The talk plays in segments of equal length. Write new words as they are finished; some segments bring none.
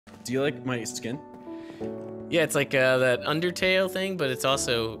Do you like my skin? Yeah, it's like that Undertale thing, but it's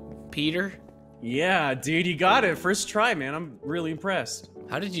also Peter. Yeah, dude, you got it. First try, man. I'm really impressed.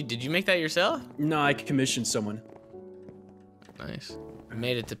 How did you make that yourself? No, I commissioned someone. Nice. I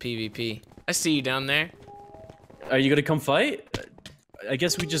made it to PvP. I see you down there. Are you gonna come fight? I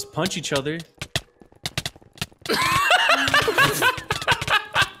guess we just punch each other.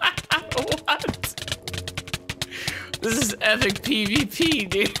 What? This is epic PvP,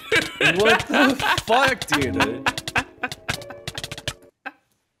 dude. What the fuck, dude?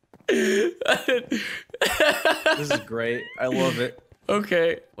 This is great. I love it.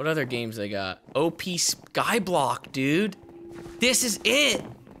 Okay. What other games they got? OP Skyblock, dude. This is it.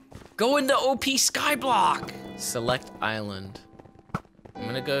 Go into OP Skyblock. Select island. I'm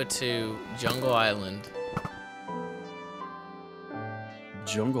gonna go to Jungle Island.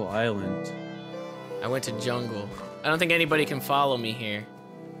 Jungle Island. I went to Jungle. I don't think anybody can follow me here.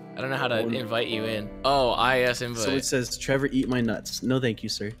 I don't know how to invite you in. Oh, IS invite. So it says, Trevor, eat my nuts. No, thank you,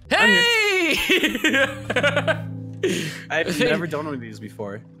 sir. Hey! I've never done one of these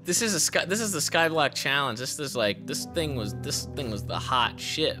before. This is the Skyblock challenge. This thing was the hot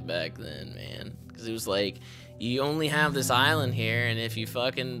shit back then, man. Because it was like, you only have this island here, and if you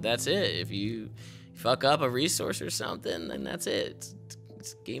that's it. If you fuck up a resource or something, then that's it.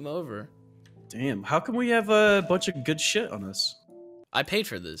 It's game over. Damn, how come we have a bunch of good shit on us? I paid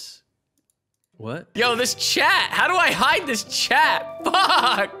for this. What? Yo, this chat! How do I hide this chat?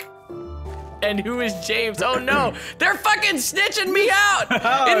 Fuck! And who is James? Oh no! They're fucking snitching me out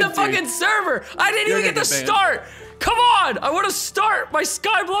in the fucking server! I didn't even get to start! Come on! I want to start my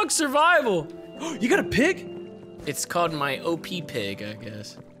Skyblock survival! You got a pig? It's called my OP pig, I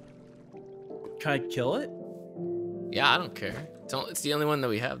guess. Can I kill it? Yeah, I don't care. It's the only one that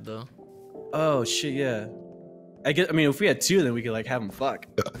we have, though. Oh shit, yeah. I mean, if we had two, then we could like have them fuck.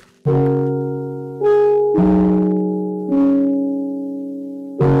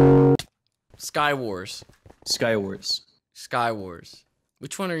 Sky Wars. Sky Wars. Sky Wars.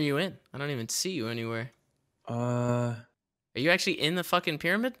 Which one are you in? I don't even see you anywhere. Are you actually in the fucking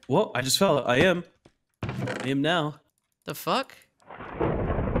pyramid? Well, I just fell. I am now. The fuck?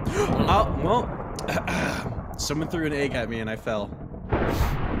 Oh, well. Someone threw an egg at me and I fell.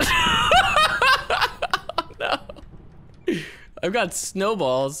 No. I've got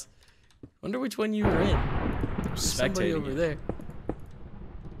snowballs. Wonder which one you were in. There's somebody over there.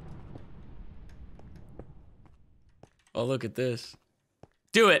 Oh, look at this.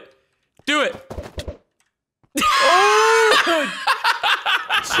 Do it. Do it. Oh!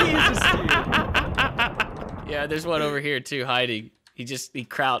 Jesus, dude. Yeah, there's one over here too, hiding. He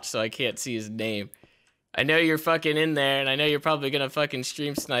crouched so I can't see his name. I know you're fucking in there, and I know you're probably gonna fucking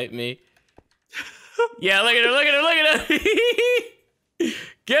stream snipe me. Yeah, look at him, look at him, look at him!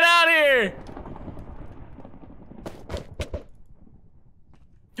 Get out here!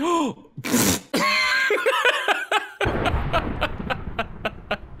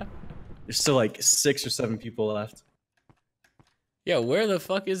 There's still like 6 or 7 people left. Yeah, where the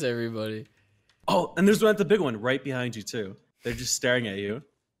fuck is everybody? Oh, and there's one at the big one right behind you too. They're just staring at you.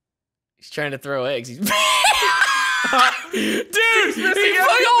 He's trying to throw eggs. Dude, he fucking,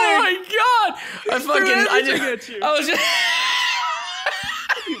 oh my god! I was just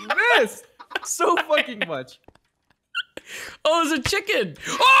You missed so fucking much. Oh, it's a chicken!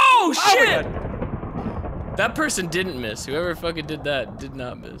 Oh shit! Oh, that person didn't miss. Whoever fucking did that did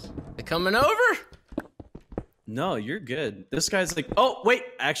not miss. They coming over? No, you're good. This guy's like, oh wait,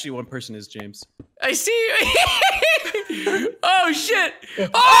 actually one person is James. I see you. Oh shit! Oh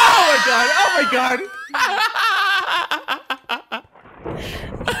my god! Oh my god!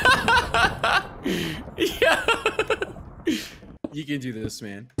 Yeah. You can do this,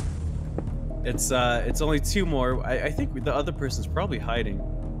 man. It's only 2 more. I think the other person's probably hiding.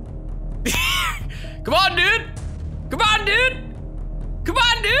 Come on, dude! Come on, dude! Come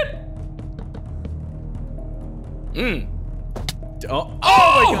on, dude! Oh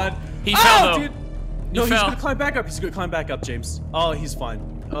my god! He fell, though. Dude. No, he's gonna climb back up. He's gonna climb back up, James. Oh, he's fine.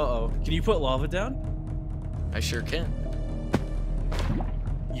 Uh-oh. Can you put lava down? I sure can.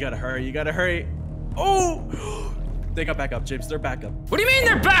 You gotta hurry. You gotta hurry. Oh! They got back up, James. They're back up. What do you mean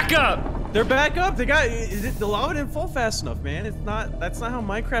they're back up? They're back up. They got the lava didn't fall fast enough, man. It's not. That's not how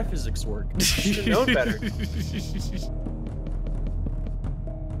Minecraft physics work. You should have known better.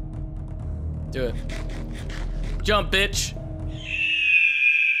 Do it. Jump, bitch.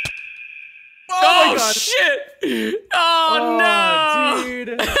 Oh my god. Shit! Oh no!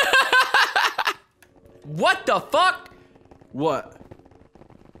 Dude. What the fuck? What?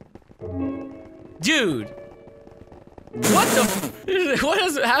 Dude. What the? What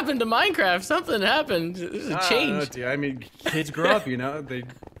has happened to Minecraft? Something happened. There's a change. I don't know, dude. I mean, kids grow up, you know. They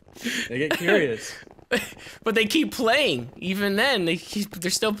get curious. But they keep playing. Even then, they're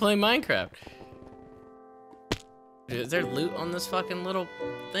still playing Minecraft. Is there loot on this fucking little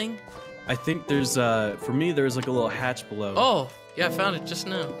thing? I think there's for me there's like a little hatch below. Oh, yeah, I found it just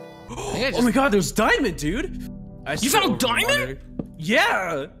now. Oh my god, there's diamond, dude! You found diamond?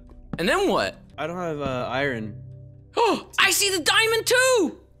 Yeah! And then what? I don't have iron. Oh, I see the diamond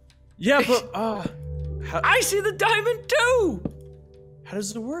too! Yeah, but I see the diamond too! How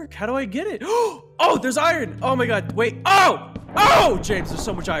does it work? How do I get it? Oh, there's iron! Oh my god, wait. Oh! Oh, James, there's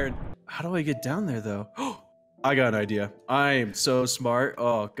so much iron. How do I get down there though? I got an idea. I am so smart.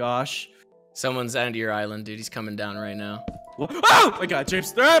 Oh gosh. Someone's onto your island, dude. He's coming down right now. Oh my god,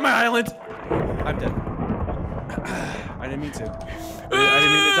 James, they're at my island! I'm dead. I didn't mean to. I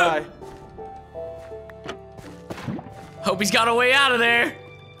didn't mean to die. Hope he's got a way out of there.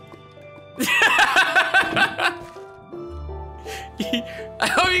 I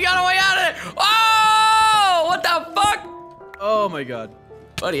hope you got a way out of there. Oh, what the fuck? Oh my god.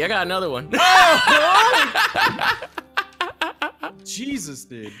 Buddy, I got another one. Oh, Jesus,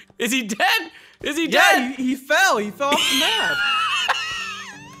 dude. Is he dead? Is he yeah, dead? he fell. He fell off the map.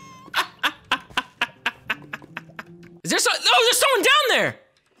 Is there there's someone down there.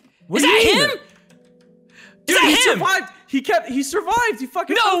 What Is that him? Dude, Is that he him? survived. He survived. He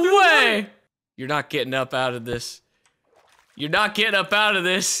fucking No way. You're not getting up out of this. You're not getting up out of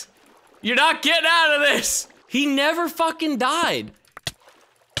this. You're not getting out of this. He never fucking died.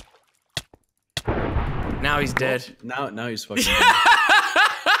 Now he's dead. Now he's fucking dead.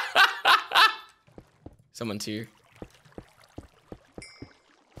 Someone's here.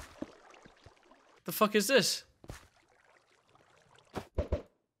 The fuck is this?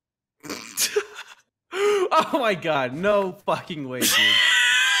 Oh my god, no fucking way, dude.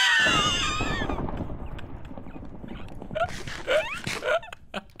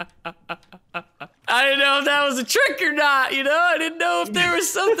 I didn't know if that was a trick or not, you know? I didn't know if there was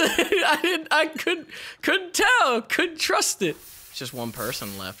something. I couldn't tell. Couldn't trust it. It's just one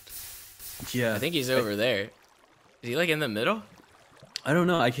person left. Yeah. I think he's over there. Is he like in the middle? I don't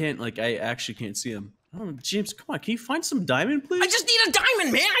know. I actually can't see him. Oh, James, come on. Can you find some diamond, please? I just need a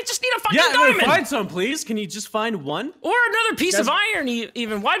diamond, man. I just need a fucking diamond. diamond. Find some, please. Can you just find one? Or another piece of iron,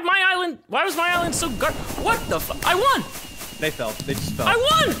 even. Why was my island so good? What the fuck? I won. They fell. They just fell. I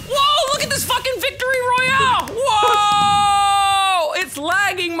won! Whoa, look at this fucking victory royale! Whoa! It's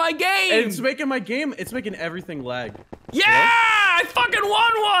lagging my game! It's making my game, it's making everything lag. Yeah! I fucking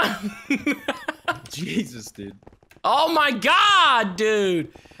won one! Jesus, dude. Oh my god,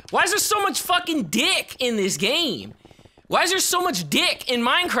 dude! Why is there so much fucking dick in this game? Why is there so much dick in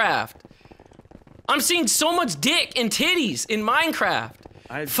Minecraft? I'm seeing so much dick and titties in Minecraft.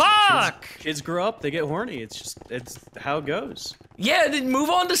 Fuck! Kids grow up, they get horny. It's how it goes. Yeah, then move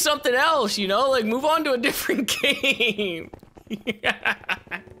on to something else, you know? Like, move on to a different game.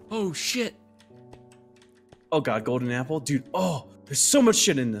 Oh, shit. Oh god, golden apple? Dude, oh, there's so much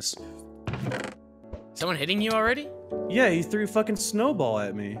shit in this. Someone hitting you already? Yeah, he threw a fucking snowball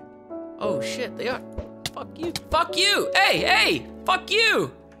at me. Oh, shit, they are. Fuck you. Fuck you! Hey! Fuck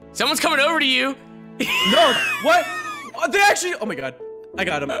you! Someone's coming over to you. No, what? Oh, they actually, oh my god. I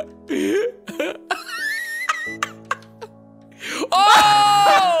got him.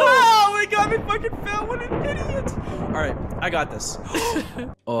 Oh my god, we fucking fell. What an idiot. All right, I got this.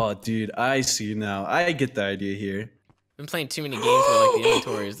 Oh, dude, I see now. I get the idea here. Been playing too many games where like the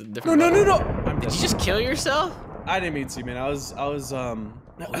inventory is different. No. Did you just kill yourself? I didn't mean to, man. I was No,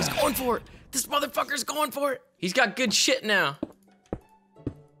 he's going for it. This motherfucker's going for it. He's got good shit now.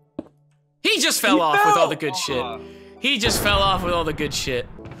 He just fell off with all the good shit. He just fell off with all the good shit.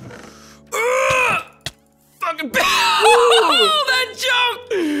 Fucking oh, that jump!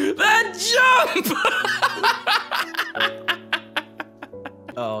 That jump!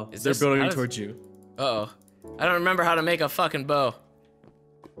 Oh, they're building towards you. Uh-oh. I don't remember how to make a fucking bow.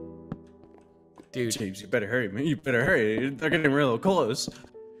 Dude. James, you better hurry, man. You better hurry. They're getting real close.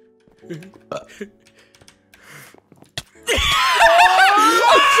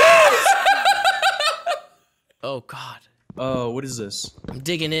 Oh, God. Oh, what is this? I'm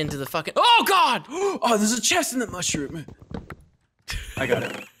digging into the fucking. Oh, God! Oh, there's a chest in the mushroom. I got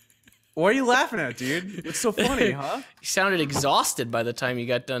it. What are you laughing at, dude? It's so funny, huh? You sounded exhausted by the time you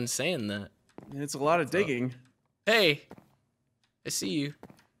got done saying that. It's a lot of digging. Hey, I see you.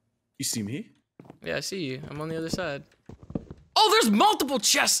 You see me? Yeah, I see you. I'm on the other side. Oh, there's multiple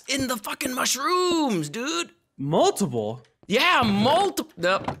chests in the fucking mushrooms, dude. Multiple? Yeah, multiple.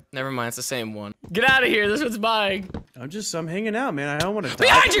 Nope, never mind. It's the same one. Get out of here. This one's mine. I'm hanging out, man. I don't want to die.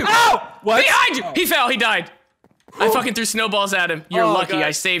 Behind you! Oh! What? Behind you! Oh. He fell, he died. I fucking threw snowballs at him. You're lucky, God.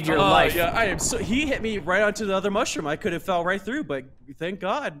 I saved your life. Yeah, I am so. He hit me right onto the other mushroom. I could have fell right through, but thank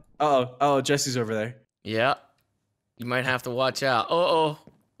God. Oh, Jesse's over there. Yeah. You might have to watch out. Uh-oh.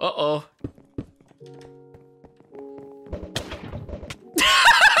 Uh-oh.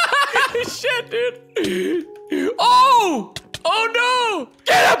 Shit, dude. Oh! Oh no!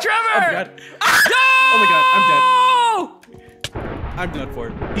 Get up, Trevor! Oh my God. No! Oh my God, I'm done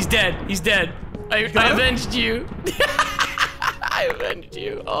for. He's dead. He's dead. I avenged you. I avenged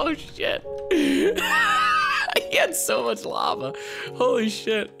you. Oh shit. He had so much lava. Holy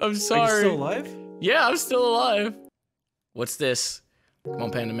shit. I'm sorry. Are you still alive? Yeah, I'm still alive. What's this? Come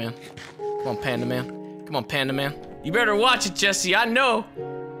on, Panda Man. Come on, Panda Man. Come on, Panda Man. You better watch it, Jesse. I know.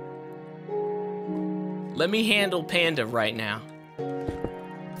 Let me handle Panda right now.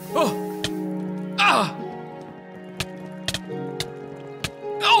 Oh! Ah!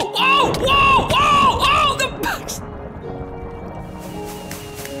 Oh! Oh! Whoa! Oh! Oh! The bugs!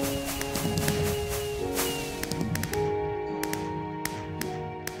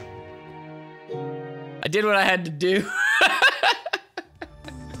 I did what I had to do.